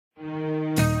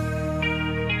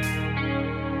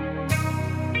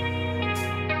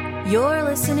You're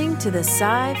listening to the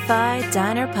SciFi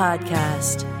Diner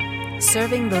Podcast,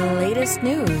 serving the latest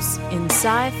news in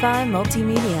sci-fi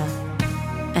multimedia.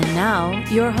 And now,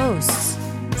 your hosts,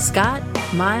 Scott,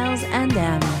 Miles, and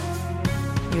Em.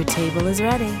 Your table is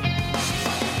ready.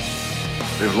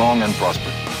 Live long and prosper.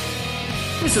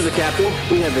 This is the captain.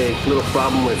 We have a little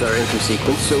problem with our entry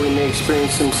sequence, so we may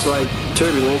experience some slight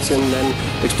turbulence and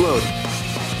then explode.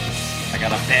 I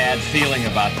got a bad feeling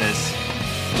about this.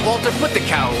 Walter, put the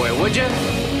cow away, would you?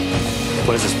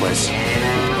 What is this place?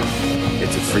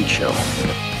 It's a freak show.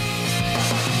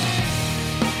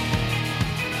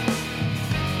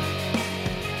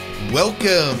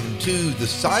 Welcome to the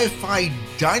SciFi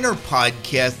Diner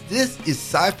Podcast. This is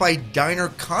SciFi Diner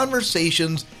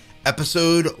Conversations,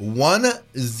 episode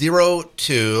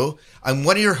 102. I'm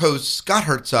one of your hosts, Scott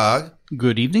Herzog.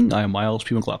 Good evening. I am Miles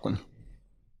P. McLaughlin.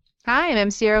 Hi, I'm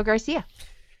Ciaro Garcia.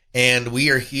 And we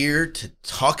are here to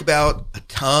talk about a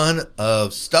ton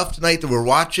of stuff tonight that we're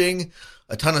watching,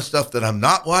 a ton of stuff that I'm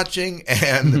not watching,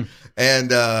 and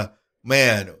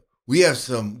man, we have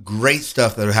some great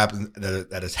stuff that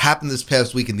has happened this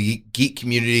past week in the geek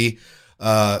community.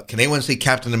 Can anyone say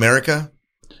Captain America?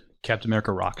 Captain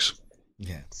America rocks.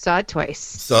 Yeah, Saw it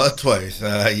twice.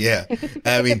 Yeah.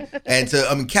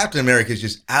 Captain America has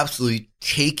just absolutely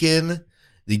taken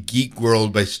the geek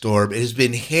world by storm. It has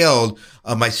been hailed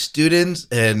by students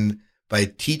and by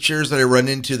teachers that I run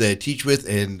into, that I teach with,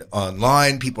 and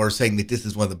online. People are saying that this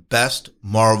is one of the best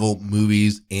Marvel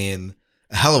movies in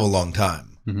a hell of a long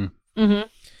time. Mm-hmm. Mm-hmm.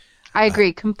 I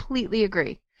agree. Completely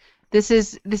agree. This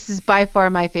is by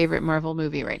far my favorite Marvel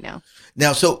movie right now.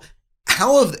 Now, so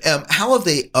how have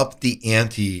they upped the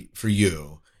ante for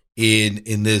you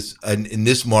in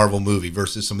this Marvel movie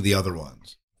versus some of the other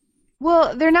ones?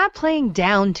 Well, they're not playing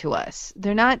down to us.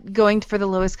 They're not going for the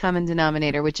lowest common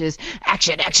denominator, which is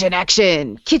action, action,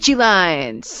 action, kitschy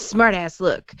lines, smart-ass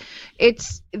look.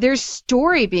 There's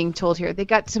story being told here.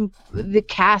 The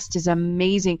cast is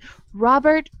amazing.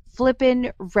 Robert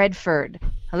flippin' Redford.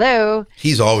 Hello.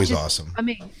 He's always awesome.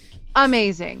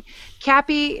 Amazing.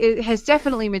 Cappy has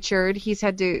definitely matured. He's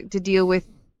had to deal with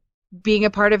being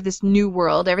a part of this new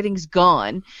world. Everything's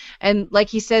gone. And like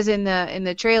he says in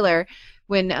the trailer,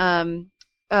 when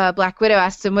Black Widow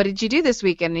asked him, "What did you do this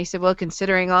weekend?" And he said, "Well,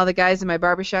 considering all the guys in my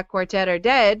barbershop quartet are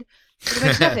dead, pretty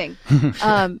much nothing."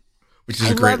 Which is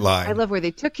a great line. I love where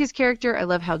they took his character. I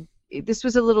love how this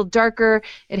was a little darker.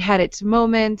 It had its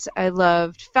moments. I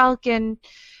loved Falcon.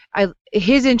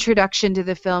 His introduction to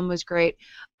the film was great.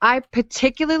 I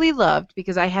particularly loved,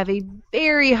 because I have a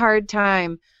very hard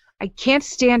time. I can't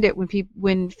stand it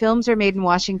when films are made in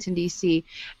Washington, D.C.,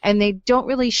 and they don't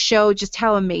really show just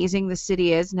how amazing the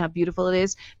city is and how beautiful it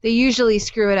is. They usually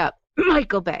screw it up.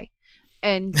 Michael Bay.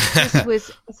 And this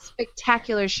was a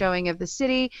spectacular showing of the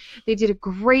city. They did a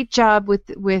great job with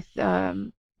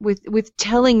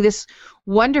telling this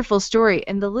wonderful story,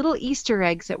 and the little Easter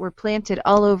eggs that were planted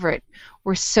all over it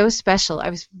were so special.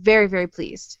 I was very, very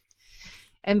pleased.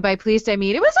 And by pleased, I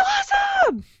mean it was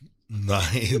awesome!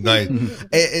 Nice.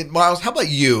 And Miles, how about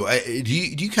you? Do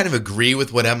you kind of agree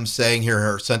with what Em's saying here,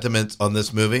 her sentiments on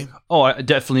this movie? Oh, I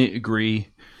definitely agree.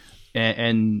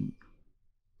 And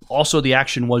also the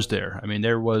action was there. I mean,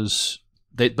 but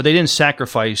they didn't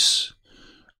sacrifice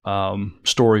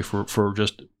story for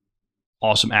just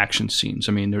awesome action scenes.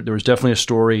 I mean, there was definitely a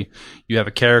story. You have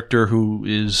a character who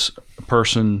is a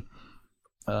person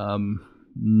out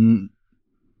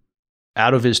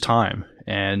of his time,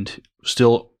 and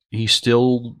he's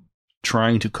still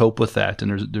trying to cope with that.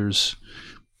 And there's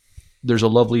a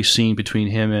lovely scene between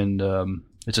him and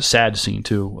it's a sad scene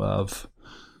too. Of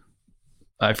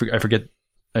I forget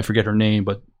her name,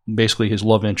 but basically his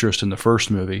love interest in the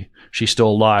first movie. She's still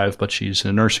alive, but she's in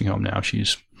a nursing home now.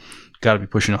 She's got to be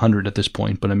pushing 100 at this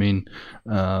point. But I mean,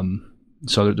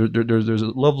 so there's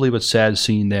a lovely but sad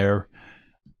scene there.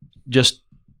 Just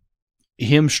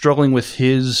him struggling with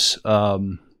his.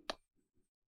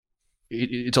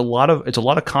 It's a lot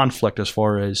of conflict as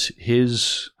far as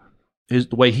his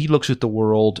the way he looks at the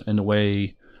world, and the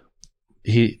way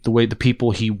the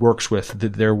people he works with,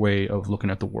 their way of looking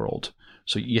at the world.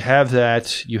 So you have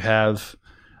that. You have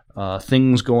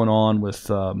things going on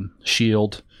with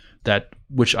S.H.I.E.L.D.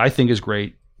 which I think is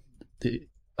great.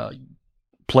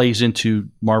 Plays into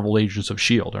Marvel Agents of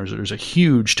S.H.I.E.L.D. There's a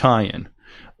huge tie-in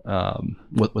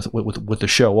with the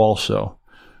show also.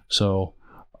 So.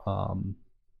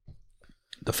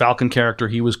 The Falcon character,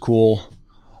 he was cool.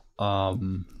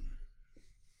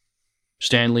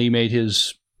 Stan Lee made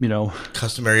his,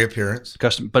 customary appearance.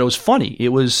 But it was funny. It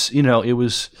was, yeah,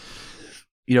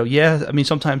 I mean,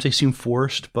 sometimes they seem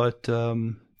forced, but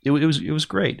it was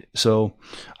great. So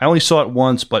I only saw it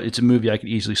once, but it's a movie I could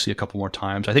easily see a couple more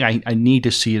times. I think I need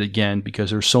to see it again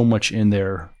because there's so much in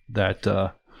there that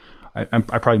I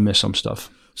probably missed some stuff.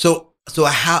 So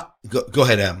how? Go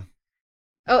ahead, Em.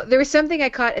 Oh, there was something I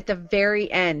caught at the very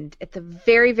end, at the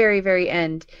very, very, very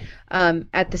end,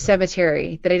 at the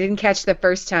cemetery that I didn't catch the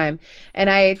first time. And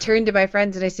I turned to my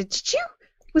friends and I said,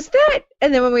 was that?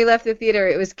 And then when we left the theater,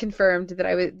 it was confirmed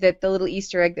that the little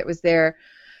Easter egg that was there,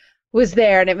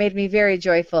 and it made me very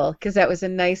joyful because that was a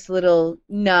nice little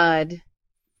nod.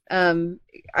 I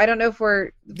don't know if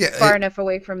we're far enough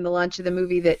away from the launch of the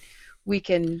movie that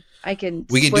I can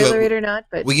spoiler it or not,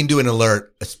 but we can do an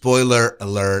alert, a spoiler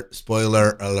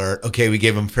alert. Okay, we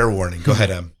gave him fair warning. Go ahead,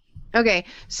 Em. Okay,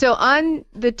 so on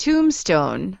the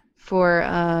tombstone for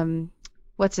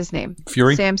what's his name?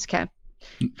 Fury. Sam's cat.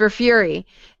 For Fury,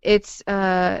 it's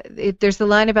there's the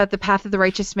line about the path of the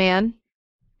righteous man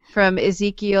from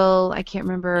Ezekiel. I can't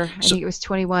remember. I think it was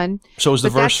 21. So was the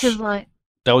verse? That's his line.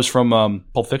 That was from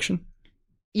Pulp Fiction.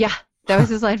 Yeah, that was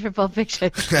his line from Pulp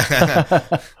Fiction.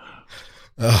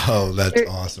 Oh, that's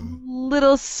awesome.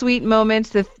 Little sweet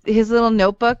moments, his little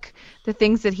notebook, the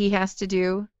things that he has to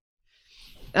do,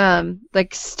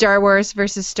 like Star Wars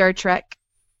versus Star Trek,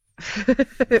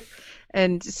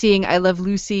 and seeing I Love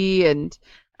Lucy and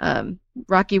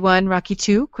Rocky 1, Rocky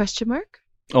 2, ?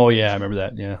 Oh, yeah, I remember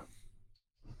that, yeah.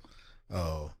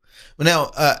 Oh. Well,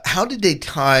 now, how did they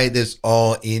tie this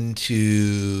all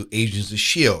into Agents of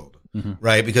S.H.I.E.L.D.? Mm-hmm.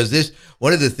 Right, because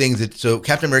one of the things so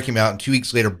Captain America came out and 2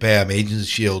 weeks later, bam, Agents of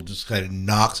S.H.I.E.L.D. just kind of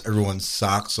knocks everyone's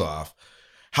socks off.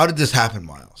 How did this happen,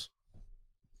 Miles?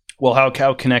 Well, how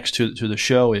it connects to the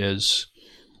show is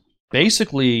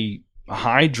basically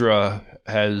Hydra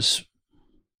has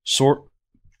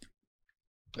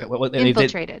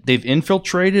infiltrated. They've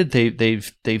infiltrated.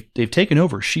 They've taken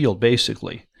over S.H.I.E.L.D.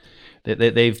 basically.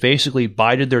 They've basically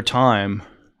bided their time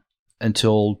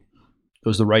until it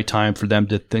was the right time for them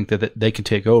to think that they can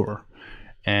take over.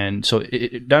 And so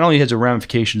it not only has the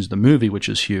ramifications of the movie, which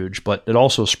is huge, but it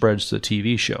also spreads to the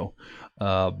TV show.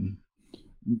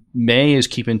 May is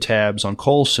keeping tabs on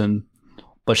Coulson,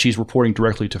 but she's reporting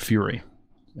directly to Fury.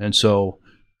 And so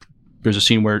there's a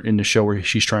scene in the show where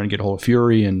she's trying to get a hold of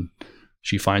Fury and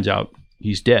she finds out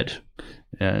he's dead.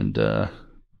 And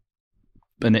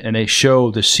they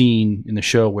show the scene in the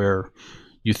show where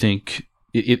you think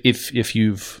if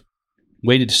you've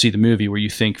waited to see the movie where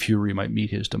you think Fury might meet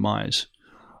his demise.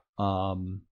 But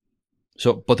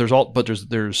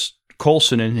there's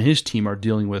Coulson and his team are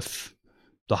dealing with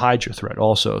the Hydra threat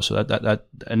also. So that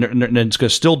and it's going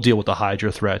to still deal with the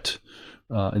Hydra threat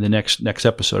in the next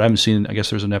episode. I haven't seen. I guess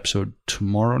there's an episode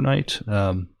tomorrow night.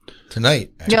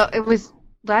 Tonight. Actually. No, it was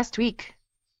last week.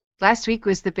 Last week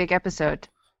was the big episode.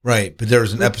 Right, but there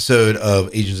was an episode of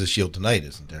Agents of S.H.I.E.L.D. tonight,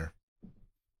 isn't there?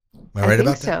 Am I right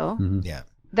about that? So. Mm-hmm. Yeah.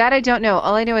 That I don't know.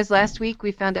 All I know is last week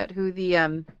we found out who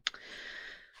the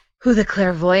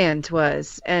clairvoyant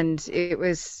was, and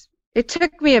it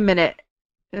took me a minute,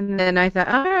 and then I thought,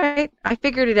 all right, I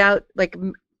figured it out like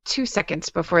 2 seconds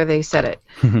before they said it.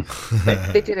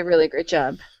 They did a really great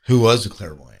job. Who was the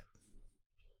clairvoyant?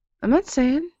 I'm not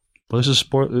saying. Well, this is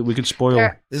we could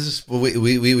spoil. This is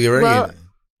we already. Well,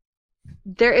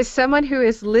 there is someone who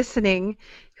is listening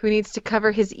who needs to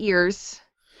cover his ears.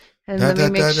 And let me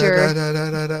make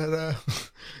sure.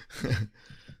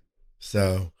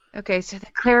 So. Okay, so the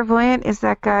clairvoyant is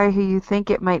that guy who you think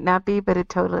it might not be, but it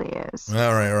totally is.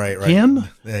 All right. Him?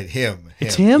 Him.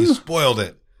 It's him? You spoiled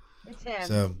it. It's him.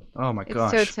 So. Oh my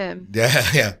gosh. So it's him.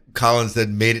 Yeah. Colin said,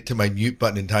 made it to my mute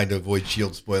button in time to avoid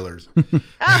S.H.I.E.L.D. spoilers.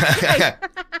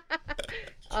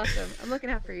 Awesome. I'm looking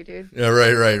out for you, dude. Yeah,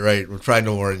 right. We're trying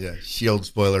to warn you. S.H.I.E.L.D.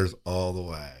 spoilers all the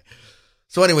way.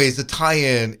 So anyways, the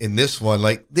tie-in in this one,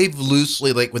 like they've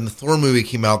loosely, like when the Thor movie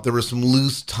came out, there were some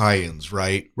loose tie-ins,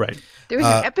 right? Right. There was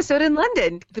an episode in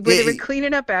London where they were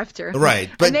cleaning up after. Right.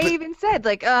 And they even said,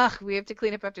 like, we have to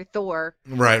clean up after Thor.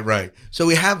 Right. So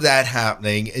we have that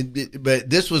happening, but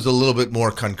this was a little bit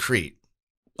more concrete.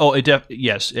 Oh,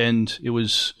 yes. And it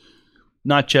was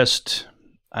not just,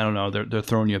 I don't know, they're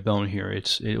throwing you a bone here.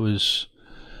 It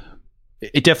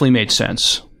definitely made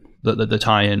sense. The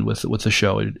tie-in with the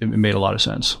show, it made a lot of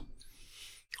sense.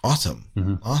 Awesome.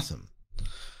 Mm-hmm. Awesome.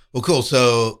 Well, cool.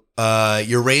 So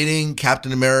you're rating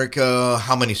Captain America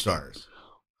how many stars?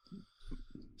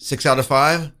 6 out of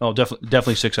 5? Oh,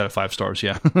 definitely 6 out of 5 stars.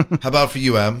 Yeah. How about for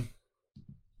you, Em?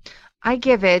 I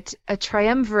give it a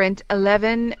triumvirate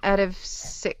 11 out of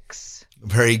 6.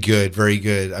 Very good.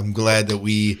 I'm glad that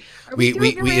we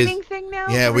doing a rating thing now?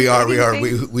 Yeah, we are.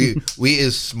 We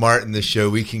is smart in this show.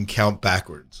 We can count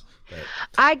backwards.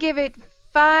 I give it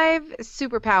 5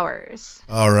 superpowers.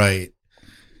 All right.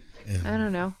 I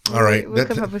don't know. All right. We'll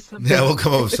come up with something. Yeah, we'll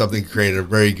come up with something creative.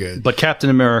 Very good. But Captain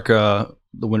America,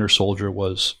 the Winter Soldier,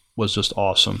 was just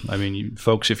awesome. I mean,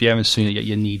 folks, if you haven't seen it yet,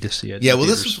 you need to see it. Yeah, well,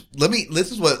 this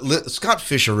is what Scott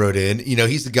Fisher wrote in. You know,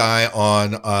 he's the guy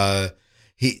on the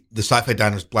Sci-Fi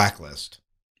Diner's Blacklist.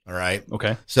 All right.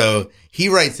 Okay. So he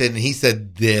writes in and he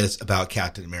said this about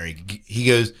Captain America. He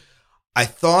goes, I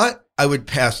thought I would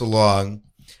pass along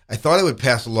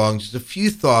just a few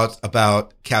thoughts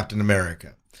about Captain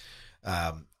America.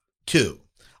 2,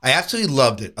 I absolutely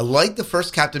loved it. I liked the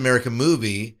first Captain America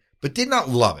movie, but did not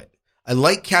love it. I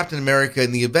liked Captain America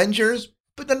and the Avengers,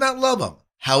 but did not love them.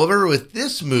 However, with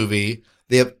this movie,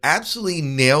 they have absolutely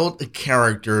nailed a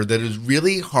character that is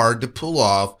really hard to pull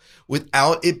off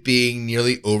without it being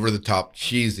nearly over-the-top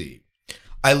cheesy.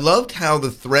 I loved how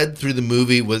the thread through the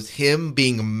movie was him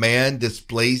being a man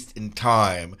displaced in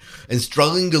time and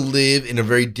struggling to live in a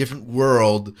very different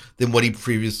world than what he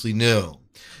previously knew.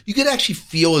 You could actually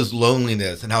feel his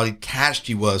loneliness and how detached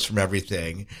he was from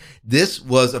everything. This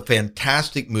was a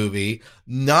fantastic movie,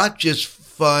 not just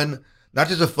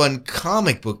a fun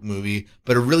comic book movie,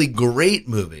 but a really great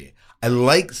movie. I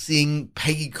like seeing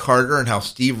Peggy Carter and how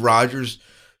Steve Rogers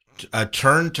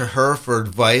turned to her for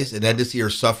advice and then to see her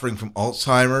suffering from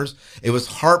Alzheimer's. It was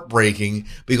heartbreaking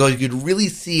because you could really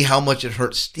see how much it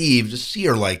hurt Steve to see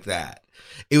her like that.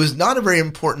 It was not a very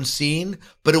important scene,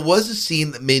 but it was a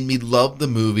scene that made me love the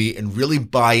movie and really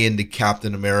buy into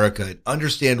Captain America and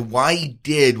understand why he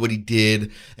did what he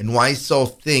did and why he saw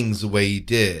things the way he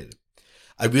did.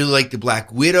 I really like the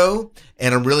Black Widow,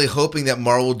 and I'm really hoping that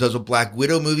Marvel does a Black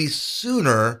Widow movie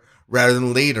sooner rather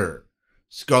than later.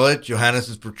 Scarlett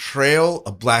Johansson's portrayal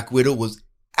of Black Widow was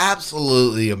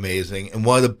absolutely amazing and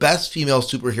one of the best female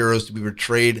superheroes to be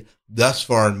portrayed thus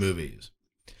far in movies.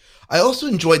 I also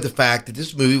enjoyed the fact that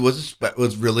this movie was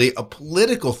really a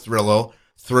political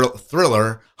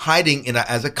thriller hiding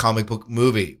as a comic book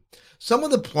movie. Some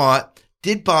of the plot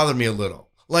did bother me a little.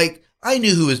 Like, I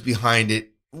knew who was behind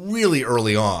it really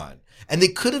early on, and they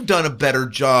could have done a better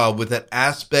job with that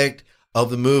aspect of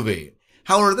the movie.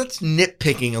 However, that's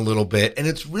nitpicking a little bit, and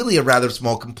it's really a rather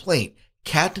small complaint.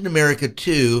 Captain America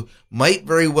 2 might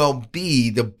very well be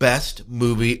the best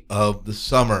movie of the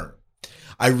summer.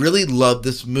 I really love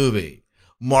this movie.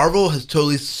 Marvel has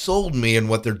totally sold me in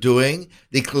what they're doing.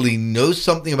 They clearly know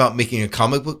something about making a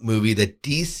comic book movie that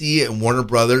DC and Warner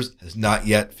Brothers has not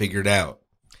yet figured out.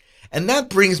 And that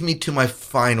brings me to my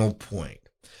final point.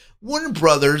 Warner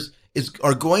Brothers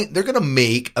they're going to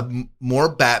make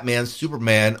more Batman,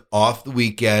 Superman off the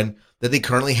weekend that they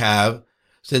currently have,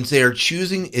 since they are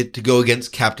choosing it to go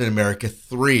against Captain America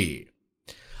 3.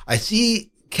 I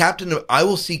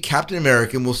will see Captain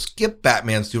America and will skip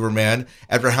Batman Superman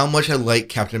after how much I like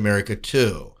Captain America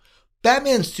 2.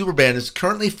 Batman Superman is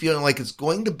currently feeling like it's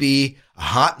going to be a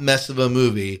hot mess of a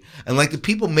movie, and like the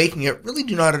people making it really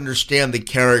do not understand the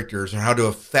characters or how to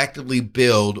effectively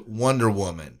build Wonder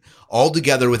Woman all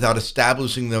together without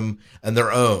establishing them on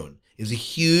their own is a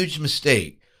huge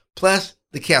mistake. Plus,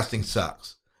 the casting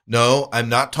sucks. No, I'm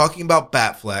not talking about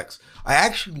Batflex. I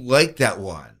actually like that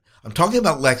one. I'm talking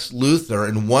about Lex Luthor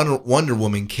and Wonder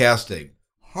Woman casting.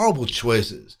 Horrible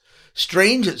choices.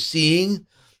 Strange that seeing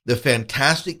the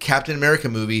fantastic Captain America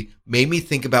movie made me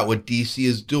think about what DC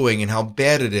is doing and how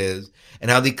bad it is, and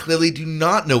how they clearly do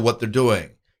not know what they're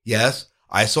doing. Yes,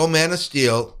 I saw Man of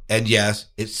Steel, and yes,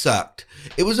 it sucked.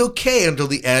 It was okay until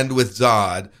the end with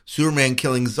Zod. Superman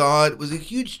killing Zod was a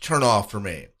huge turnoff for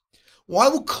me. Well, I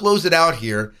will close it out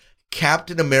here.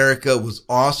 Captain America was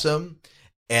awesome,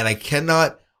 and I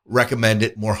cannot recommend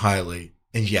it more highly.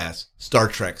 And yes, Star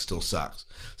Trek still sucks.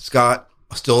 Scott,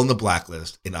 still on the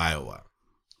blacklist in Iowa.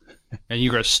 And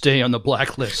you're going to stay on the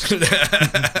blacklist.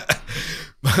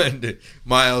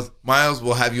 Miles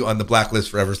will have you on the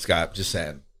blacklist forever, Scott. Just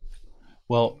saying.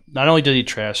 Well, not only did he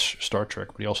trash Star Trek,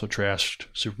 but he also trashed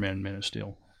Superman and Man of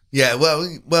Steel. Yeah,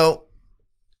 well,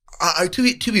 to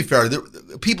be fair,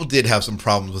 people did have some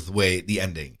problems with the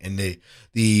ending and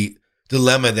the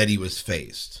dilemma that he was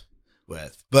faced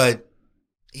with. But,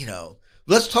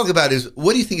 let's talk about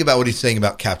what do you think about what he's saying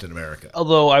about Captain America?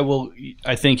 Although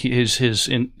I think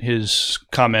his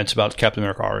comments about Captain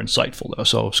America are insightful, though.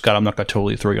 So, Scott, I'm not going to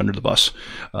totally throw you under the bus.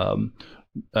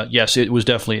 Yes, it was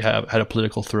definitely had a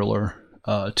political thriller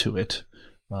to it.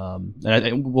 And I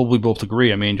think we both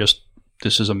agree. I mean,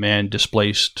 this is a man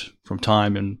displaced from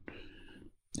time and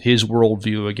his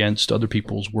worldview against other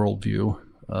people's worldview,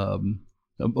 a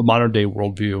modern day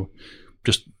worldview.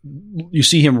 Just you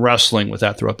see him wrestling with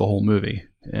that throughout the whole movie,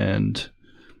 and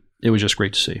it was just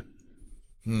great to see.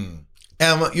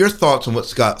 Emma, your thoughts on what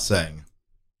Scott's saying?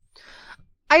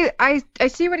 I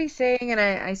see what he's saying, and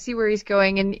I see where he's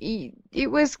going, and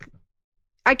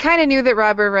I kind of knew that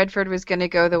Robert Redford was going to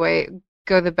go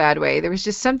the bad way. There was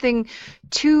just something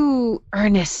too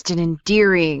earnest and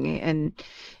endearing, and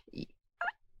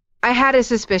I had a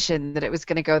suspicion that it was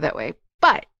going to go that way.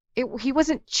 But he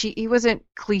wasn't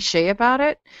cliche about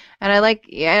it, and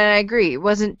I agree, it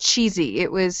wasn't cheesy.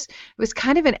 It was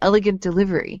kind of an elegant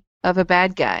delivery of a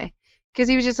bad guy, because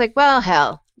he was just like, well,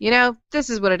 hell, this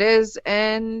is what it is,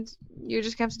 and you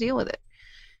just have to deal with it.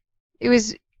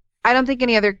 I don't think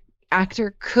any other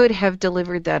actor could have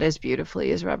delivered that as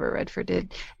beautifully as Robert Redford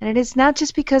did, and it is not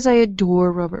just because I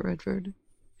adore Robert Redford.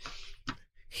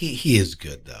 He is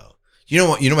good though. You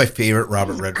know my favorite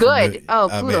Robert Redford good movie? Oh,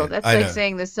 Poodle. Man, That's I like know.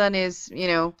 saying the sun is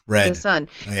Red. the sun.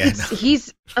 Yeah,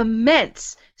 He's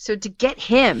immense, so to get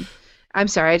him, I'm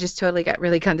sorry, I just totally got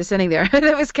really condescending there.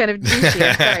 That was kind of douchey.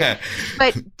 I'm sorry.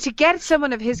 But to get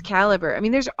someone of his caliber, I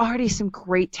mean, there's already some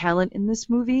great talent in this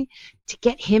movie. To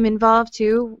get him involved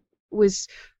too was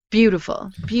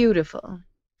beautiful. Beautiful.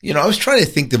 I was trying to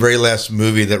think the very last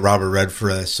movie that Robert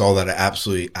Redford I saw that I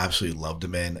absolutely loved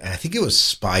him in, and I think it was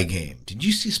Spy Game. Did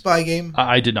you see Spy Game?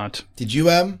 I did not. Did you,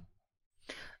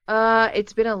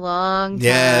 It's been a long time.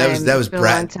 Yeah, that was It's been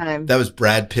Brad. a long time. That was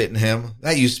Brad Pitt and him.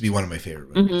 That used to be one of my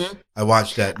favorite movies. Mhm. I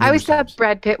watched that. I always numerous thought times.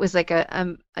 Brad Pitt was like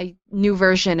a new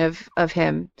version of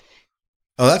him.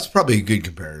 Oh, that's probably a good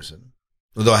comparison.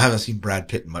 Although I haven't seen Brad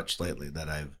Pitt much lately that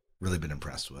I've really been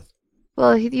impressed with.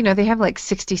 Well, they have like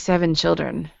 67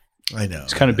 children. I know.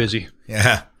 It's kind of busy.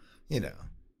 Yeah,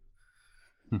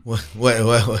 what's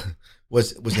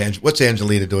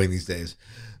Angelina doing these days?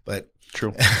 But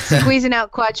True. Squeezing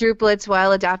out quadruplets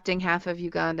while adopting half of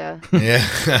Uganda.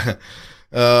 yeah.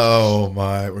 Oh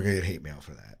my, we're gonna get hate mail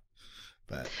for that.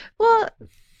 But Well,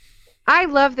 I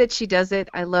love that she does it.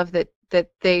 I love that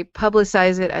they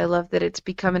publicize it. I love that it's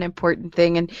become an important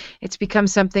thing, and it's become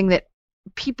something that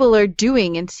people are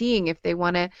doing and seeing if they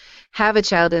want to have a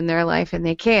child in their life and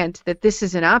they can't, that this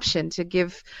is an option to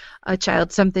give a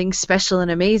child something special and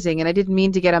amazing. And I didn't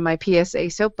mean to get on my PSA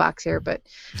soapbox here, but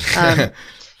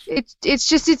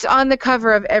it's on the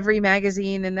cover of every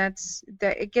magazine, and that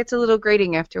it gets a little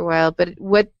grating after a while, but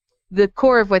what the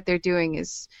core of what they're doing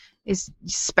is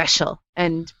special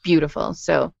and beautiful.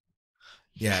 So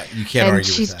yeah, you can't and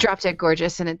argue she's with that. drop dead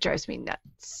gorgeous, and it drives me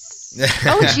nuts.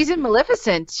 Oh, she's in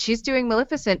Maleficent. She's doing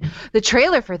Maleficent. The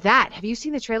trailer for that. Have you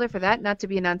seen the trailer for that? Not to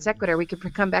be a non sequitur. We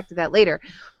could come back to that later.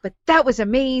 But that was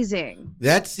amazing.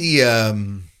 That's the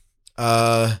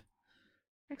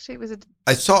Actually, it was a.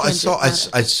 I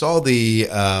saw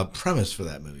the premise for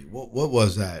that movie. What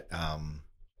was that?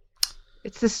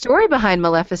 It's the story behind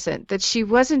Maleficent, that she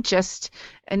wasn't just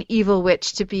an evil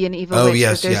witch to be an evil witch,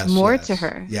 yes, but there's yes, more yes. to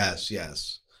her.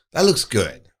 Yes. That looks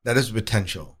good. That has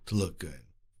potential to look good.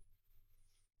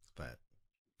 But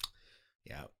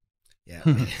yeah,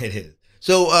 it is.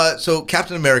 So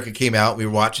Captain America came out. We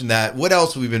were watching that. What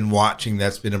else have we been watching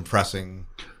that's been impressing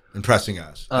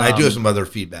us? And I do have some other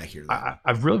feedback here.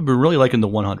 I've been really liking the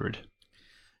 100.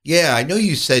 Yeah, I know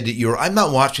you said that I'm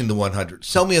not watching the 100.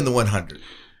 Sell me on the 100.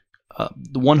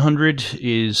 The 100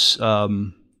 is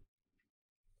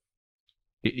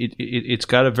it's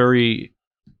got a very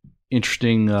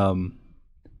interesting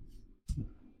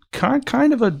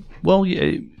kind of a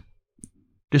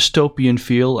dystopian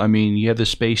feel. I mean, you have the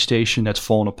space station that's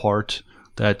fallen apart,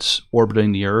 that's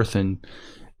orbiting the Earth, and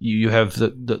you have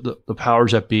the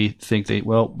powers that be think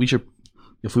we should,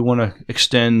 if we want to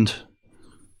extend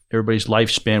everybody's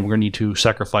lifespan, we're going to need to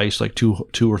sacrifice like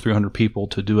 200 or 300 people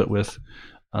to do it with.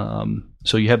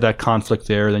 So you have that conflict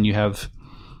there. Then you have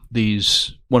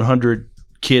these 100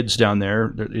 kids down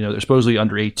there. They're supposedly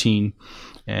under 18,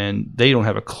 and they don't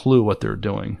have a clue what they're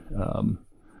doing.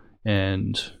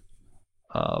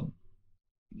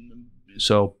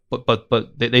 So, but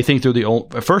they think they're the only.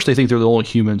 At first, they think they're the only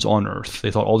humans on Earth.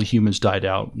 They thought all the humans died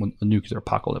out when the nuclear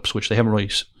apocalypse, which they haven't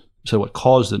really said what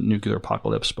caused the nuclear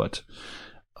apocalypse, but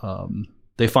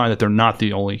they find that they're not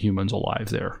the only humans alive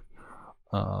there.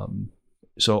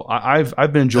 So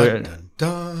I've been enjoying it.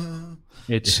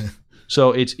 It's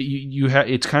so it's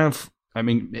it's kind of, I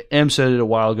mean, M said it a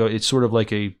while ago. It's sort of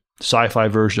like a sci-fi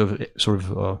version of sort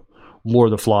of Lord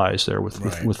of the Flies there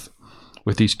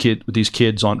with these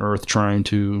kids on Earth trying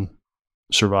to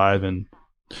survive. And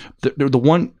the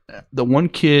one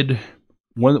kid,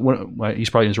 he's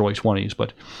probably in his early 20s,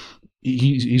 but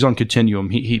he's on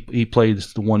Continuum. He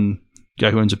plays the one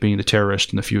guy who ends up being the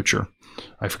terrorist in the future.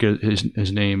 I forget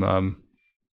his name,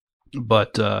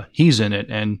 but he's in it,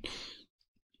 and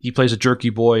he plays a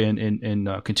jerky boy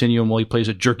in Continuum. Well, he plays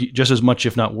a jerky, just as much,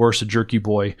 if not worse, a jerky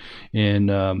boy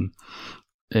in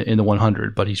in the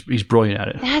 100, but he's brilliant at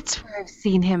it. That's where I've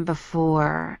seen him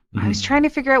before. Mm-hmm. I was trying to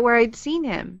figure out where I'd seen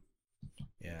him.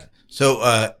 Yeah.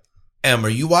 So, Em, are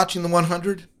you watching the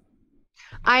 100?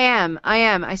 I am.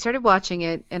 I started watching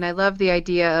it, and I love the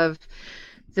idea of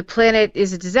the planet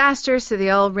is a disaster, so they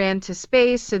all ran to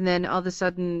space, and then all of a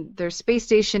sudden their space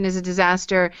station is a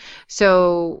disaster.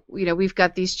 So, we've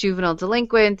got these juvenile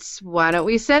delinquents. Why don't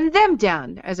we send them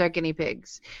down as our guinea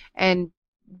pigs? And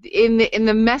in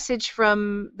the message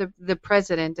from the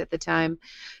president at the time,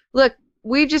 look,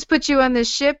 we just put you on this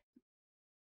ship.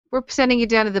 We're sending you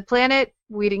down to the planet.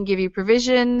 We didn't give you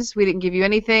provisions. We didn't give you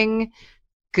anything.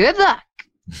 Good luck.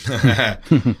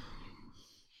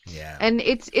 Yeah. And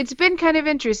it's been kind of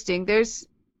interesting.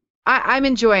 I'm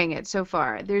enjoying it so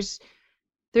far. There's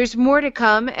more to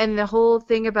come, and the whole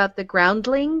thing about the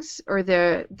groundlings, or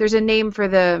there's a name for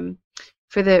that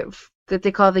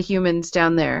they call the humans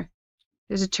down there.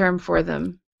 There's a term for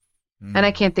them, and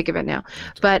I can't think of it now.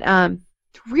 But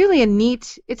really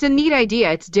it's a neat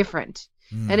idea. It's different,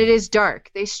 and it is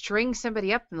dark. They string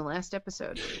somebody up in the last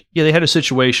episode. Yeah, they had a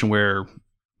situation where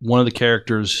one of the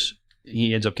characters,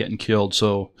 he ends up getting killed.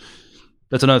 So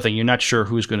that's another thing. You're not sure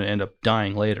who's going to end up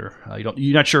dying later.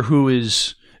 You're not sure who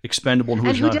is expendable and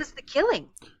who's not. And who does the killing?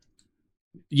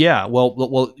 Yeah,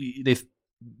 well,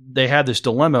 they had this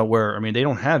dilemma where, they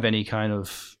don't have any kind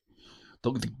of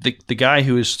the guy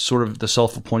who is sort of the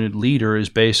self-appointed leader is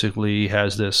basically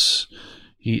has this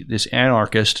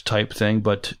anarchist type thing,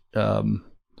 but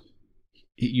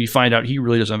you find out he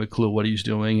really doesn't have a clue what he's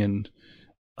doing, and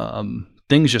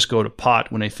things just go to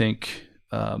pot when they think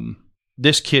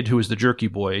this kid who is the jerky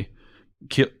boy,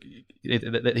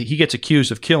 he gets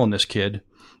accused of killing this kid,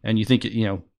 and you think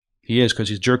he is because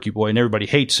he's jerky boy, and everybody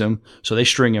hates him, so they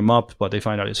string him up, but they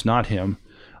find out it's not him.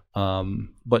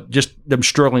 But just them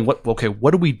struggling. What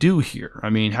do we do here?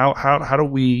 How do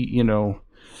we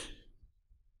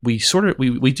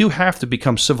we do have to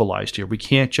become civilized here. We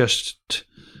can't just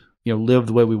live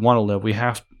the way we want to live. We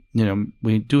have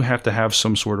we do have to have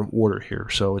some sort of order here.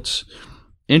 So it's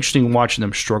interesting watching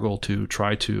them struggle to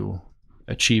try to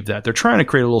achieve that. They're trying to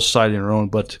create a little society of their own,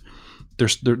 but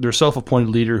their self-appointed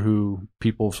leader, who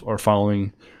people are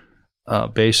following,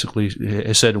 basically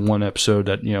has said in one episode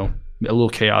that a little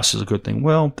chaos is a good thing.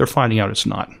 Well, they're finding out it's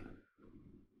not.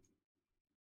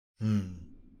 Well,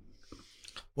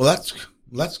 that's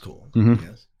cool. Mm-hmm.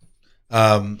 Yes.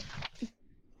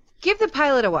 Give the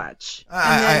pilot a watch.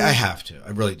 I have to. I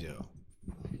really do.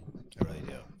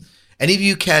 Any of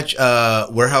you catch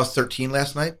Warehouse 13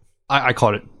 last night? I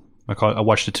caught it. I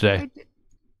watched it today.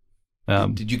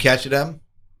 Did you catch it, Em?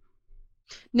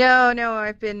 No.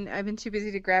 I've been too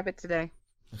busy to grab it today.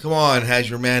 Come on, has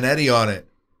your man Eddie on it?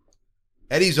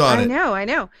 Eddie's on it. I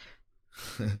know.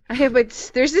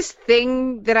 But there's this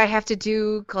thing that I have to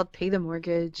do called pay the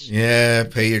mortgage. Yeah,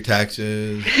 pay your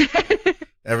taxes.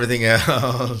 Everything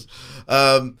else.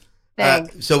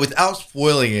 So without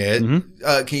spoiling it,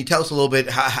 mm-hmm. Can you tell us a little bit,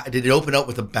 how did it open up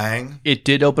with a bang? It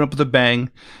did open up with a bang.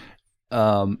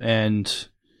 And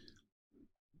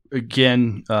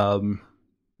again,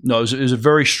 no, it was a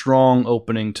very strong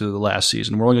opening to the last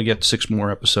season. We're only going to get 6 more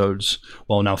episodes.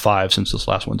 Well, now 5 since this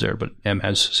last one's aired, but M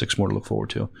has 6 more to look forward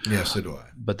to. Yeah, so do I.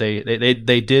 But they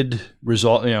did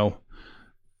resolve,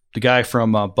 the guy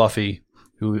from Buffy,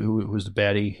 who was the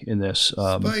baddie in this.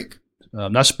 Spike.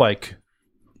 Not Spike.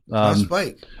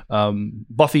 Spike.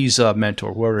 Buffy's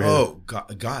mentor. Whoever. Oh,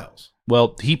 Giles.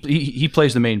 Well, he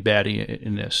plays the main baddie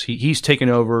in this. He's taken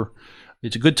over.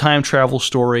 It's a good time travel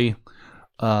story.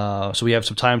 So we have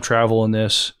some time travel in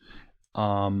this.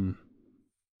 I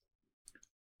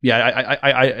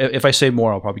if I say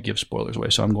more, I'll probably give spoilers away.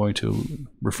 So I'm going to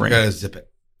refrain. You gotta zip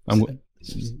it.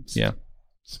 Yeah.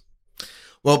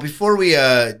 Well, before we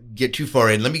get too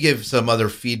far in, let me give some other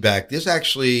feedback. This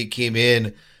actually came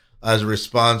in as a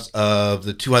response of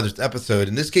the 200th episode,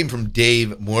 and this came from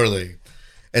Dave Morley.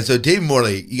 And so Dave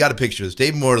Morley, you got to picture this.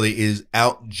 Dave Morley is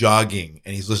out jogging,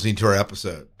 and he's listening to our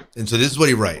episode. And so this is what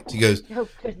he writes. He goes, "Oh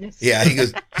goodness." Yeah, he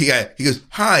goes,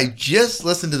 "Hi, just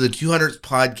listened to the 200th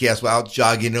podcast while out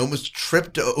jogging and almost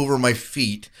tripped over my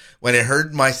feet when I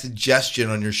heard my suggestion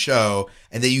on your show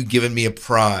and that you given me a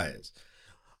prize.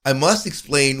 I must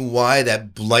explain why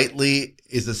that blightly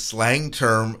is a slang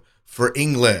term for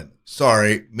England.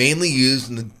 Sorry, mainly used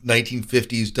in the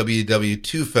 1950s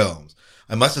WW2 films.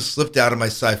 I must have slipped out of my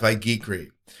sci-fi geekery.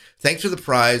 Thanks for the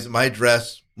prize. My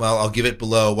address, well, I'll give it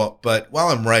below. But while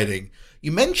I'm writing,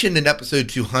 you mentioned in episode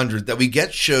 200 that we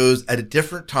get shows at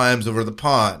different times over the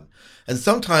pond, and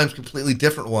sometimes completely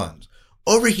different ones.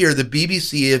 Over here, the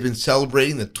BBC have been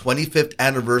celebrating the 25th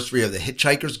anniversary of The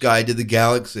Hitchhiker's Guide to the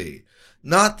Galaxy.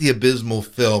 not the abysmal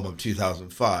film of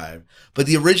 2005, but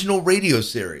the original radio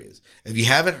series. If you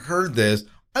haven't heard this,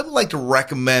 I would like to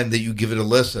recommend that you give it a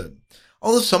listen.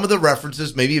 Although some of the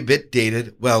references may be a bit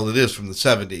dated, well, it is from the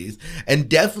 70s, and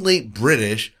definitely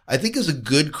British, I think is a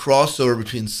good crossover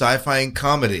between sci-fi and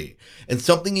comedy, and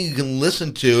something you can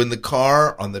listen to in the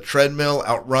car, on the treadmill,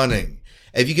 out running.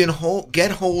 If you can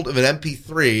get hold of an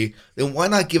MP3, then why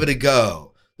not give it a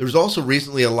go? There was also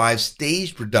recently a live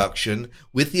stage production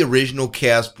with the original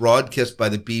cast broadcast by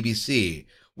the BBC,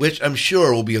 which I'm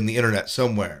sure will be on the internet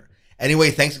somewhere.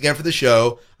 Anyway, thanks again for the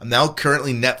show. I'm now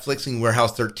currently Netflixing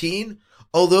Warehouse 13,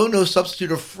 although no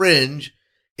substitute of Fringe,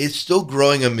 it's still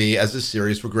growing on me as the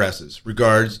series progresses.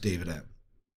 Regards, David M.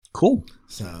 Cool.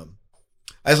 So,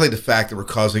 I just like the fact that we're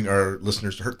causing our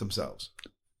listeners to hurt themselves.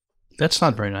 That's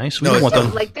not very nice. We No, don't it's want not.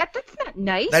 them. Like that. That's not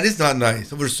nice. That is not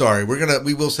nice. We're sorry.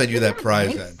 We will send you that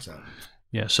prize then. So.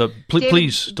 Yeah. So David,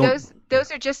 please don't.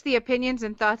 Those are just the opinions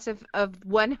and thoughts of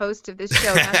one host of this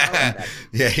show. Not all of them.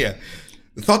 Yeah.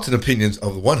 The thoughts and opinions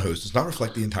of the one host does not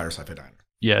reflect the entire Sci-Fi Diner.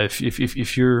 Yeah.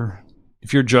 If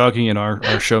you're jogging and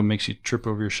our show makes you trip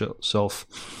over yourself,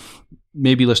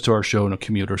 maybe listen to our show in a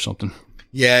commute or something.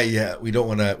 Yeah. We don't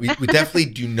want to. We definitely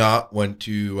do not want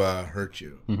to hurt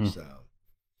you. Mm-hmm.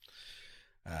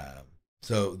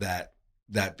 So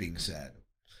that being said,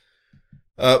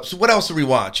 so what else are we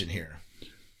watching here?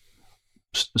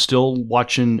 Still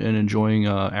watching and enjoying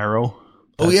Arrow.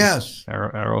 Oh yes,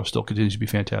 Arrow still continues to be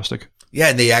fantastic. Yeah,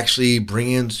 and they actually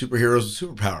bring in superheroes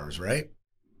with superpowers, right?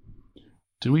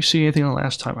 Did we see anything the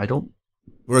last time? I don't.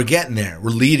 We're getting there.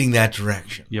 We're leading that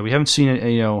direction. Yeah, we haven't seen it.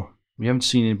 We haven't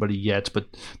seen anybody yet,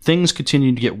 but things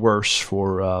continue to get worse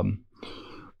for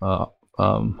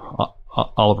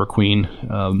Oliver Queen.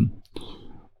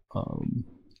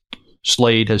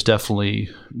 Slade has definitely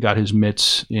got his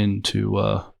mitts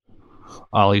into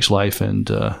Ollie's life, and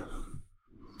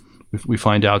we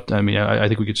find out. I mean, I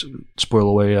think we could spoil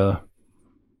away.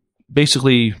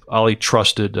 Basically, Ollie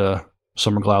trusted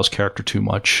Summer Glau's character too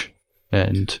much,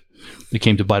 and it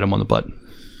came to bite him on the butt.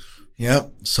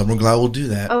 Yep, Summer Glau will do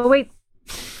that. Oh wait,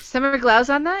 Summer Glau's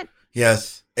on that.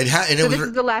 Yes, So this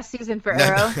is the last season for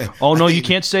Arrow. Oh no, you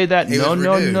can't say that. It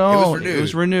No. It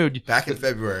was renewed back in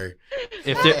February.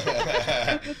 If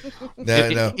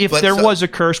No. if But there was a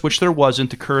curse, which there wasn't,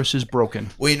 the curse is broken.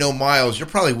 Well, Miles, you're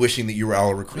probably wishing that you were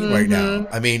Oliver Queen right now.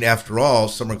 I mean, after all,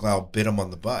 Summer Glau bit him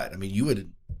on the butt. I mean, you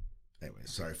would. Anyway,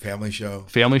 sorry. Family show.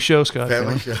 Family show, Scott.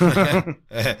 Family show.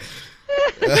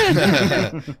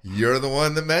 You're the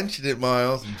one that mentioned it,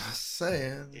 Miles. I'm just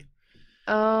saying.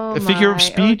 Oh, A figure of my.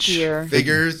 speech? Oh, dear.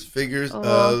 Figures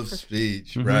of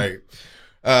speech. Mm-hmm. Right.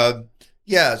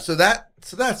 Yeah. So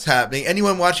that's happening.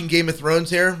 Anyone watching Game of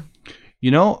Thrones here?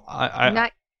 Not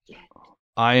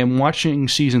I am watching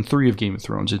season 3 of Game of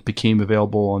Thrones. It became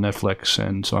available on Netflix,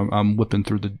 and so I'm whipping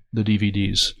through the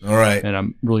DVDs. All right. And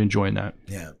I'm really enjoying that.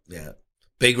 Yeah.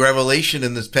 Big revelation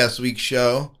in this past week's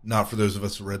show. Not for those of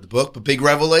us who read the book, but big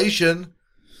revelation.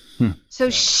 So,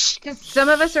 'cause some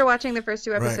of us are watching the first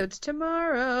 2 episodes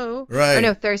tomorrow. Right. Or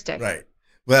no, Thursday. Right.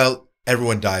 Well,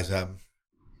 everyone dies, Em.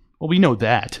 Well, we know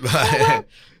that.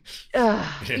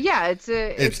 Yeah,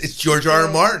 It's George R.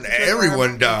 R. Martin.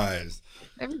 Everyone dies.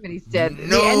 Everybody's dead.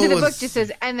 No The end of the book one's- just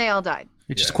says, and they all died.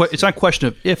 It's just it's not a question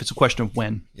of if; it's a question of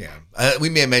when. Yeah. We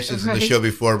may have mentioned this in the Right. show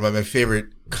before, but my favorite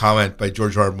comment by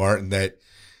George R. R. Martin that,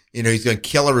 he's going to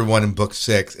kill everyone in book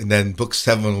 6, and then book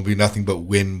 7 will be nothing but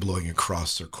wind blowing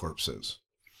across their corpses.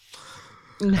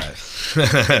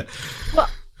 Well,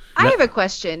 I have a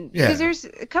question Yeah. because there's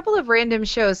a couple of random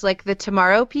shows like The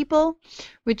Tomorrow People,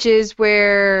 which is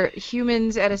where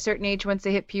humans at a certain age, once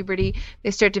they hit puberty,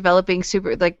 they start developing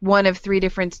one of 3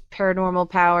 different paranormal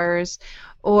powers.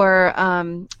 Or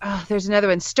there's another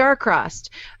one,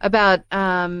 Star-Crossed, about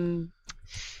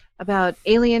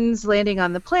aliens landing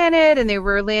on the planet, and they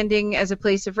were landing as a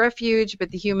place of refuge, but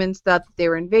the humans thought that they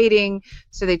were invading,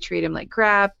 so they treat them like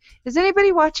crap. Is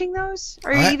anybody watching those?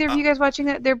 Are either of you guys watching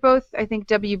that? They're both, I think,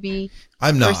 WB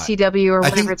I'm not. or CW or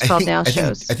whatever it's called now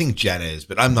shows. I think Jen is,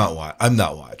 but I'm not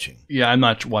watching. Yeah, I'm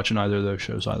not watching either of those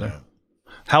shows either.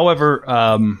 However,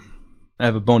 I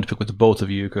have a bone to pick with the both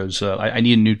of you because I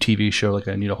need a new TV show, like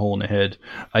I need a hole in the head.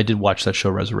 I did watch that show,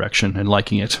 Resurrection, and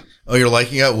liking it. Oh, you're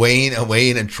liking it?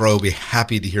 Wayne and Tro will be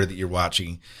happy to hear that you're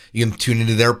watching. You can tune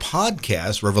into their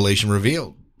podcast, Revelation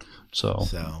Revealed. So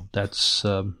that's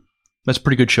a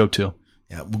pretty good show too.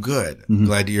 Yeah, well, good. Mm-hmm. I'm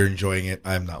glad that you're enjoying it.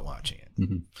 I'm not watching it.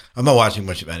 Mm-hmm. I'm not watching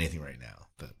much of anything right now.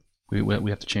 But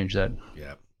we have to change that.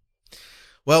 Yeah.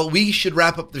 Well, we should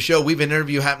wrap up the show. We have an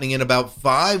interview happening in about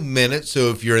 5 minutes.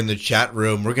 So if you're in the chat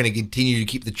room, we're going to continue to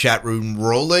keep the chat room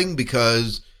rolling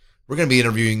because we're going to be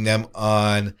interviewing them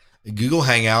on Google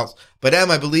Hangouts. But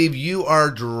Em, I believe you are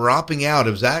dropping out.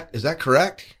 Is that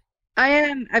correct? I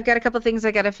am. I've got a couple things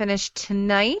I got to finish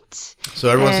tonight. So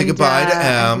everyone say goodbye to I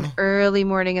have Em. an early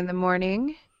morning in the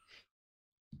morning.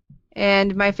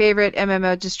 And my favorite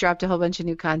MMO just dropped a whole bunch of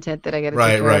new content that I got to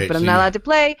take care of, but I'm not allowed to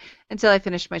play until I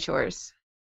finish my chores.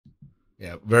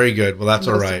 Yeah, very good. Well, that's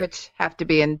all right. Most of which have to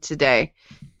be in today.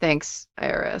 Thanks,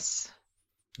 IRS.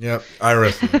 Yep,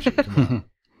 IRS. Come on.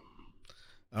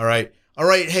 All right.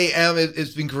 Hey, Em,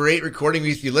 it's been great recording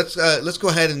with you. Let's go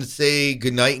ahead and say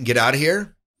goodnight and get out of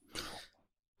here.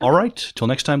 All right. Till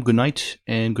next time, good night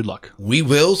and good luck. We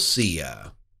will see ya.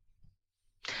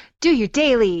 Do your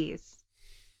dailies.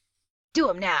 Do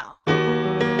them now.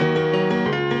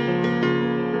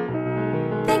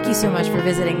 Thank you so much for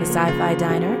visiting the Sci-Fi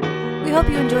Diner. We hope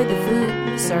you enjoyed the food,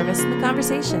 the service, and the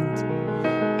conversations.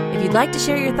 If you'd like to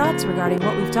share your thoughts regarding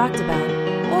what we've talked about,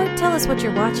 or tell us what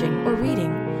you're watching or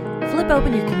reading, flip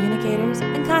open your communicators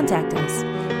and contact us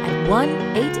at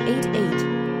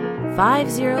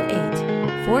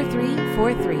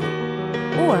 1-888-508-4343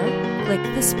 or click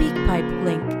the SpeakPipe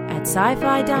link at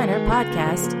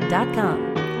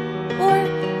SciFiDinerPodcast.com. Or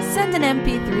send an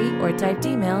MP3 or typed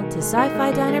email to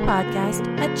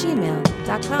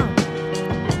SciFiDinerPodcast@gmail.com.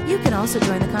 You can also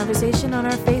join the conversation on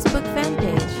our Facebook fan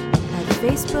page at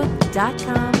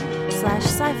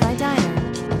facebook.com/SciFi Diner.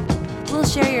 We'll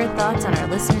share your thoughts on our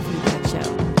listener feedback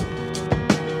show.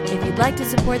 If you'd like to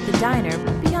support the diner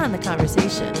beyond the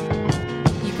conversation,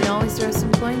 you can always throw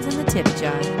some coins in the tip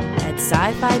jar at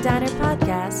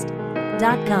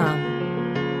SciFiDinerPodcast.com.